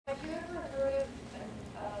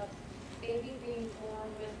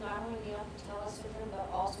syndrome, but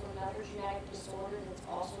also another genetic disorder that's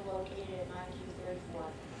also located at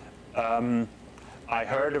 1934? I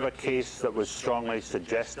heard of a case that was strongly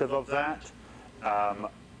suggestive of that.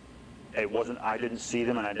 It wasn't. I didn't see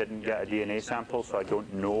them, and I didn't get a DNA sample, so I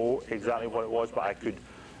don't know exactly what it was. But I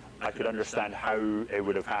could understand how it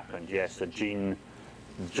would have happened. Yes, a gene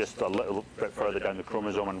just a little bit further down the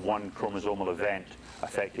chromosome, and one chromosomal event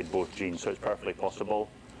affected both genes, so it's perfectly possible.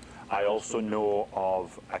 I also know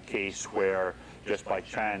of a case where, just by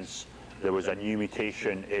chance, there was a new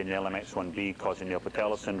mutation in LMX1B causing Neil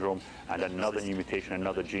patella syndrome, and another new mutation in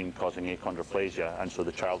another gene causing achondroplasia, and so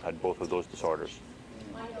the child had both of those disorders.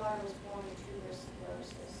 My daughter was born with tuberous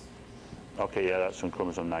sclerosis. Okay, yeah, that's on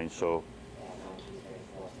chromosome 9, so... Yeah,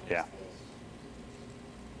 1934. Yeah.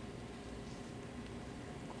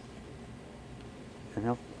 Anything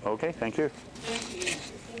else? Okay, thank you. Thank you.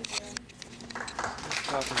 Thank you.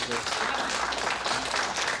 Talking to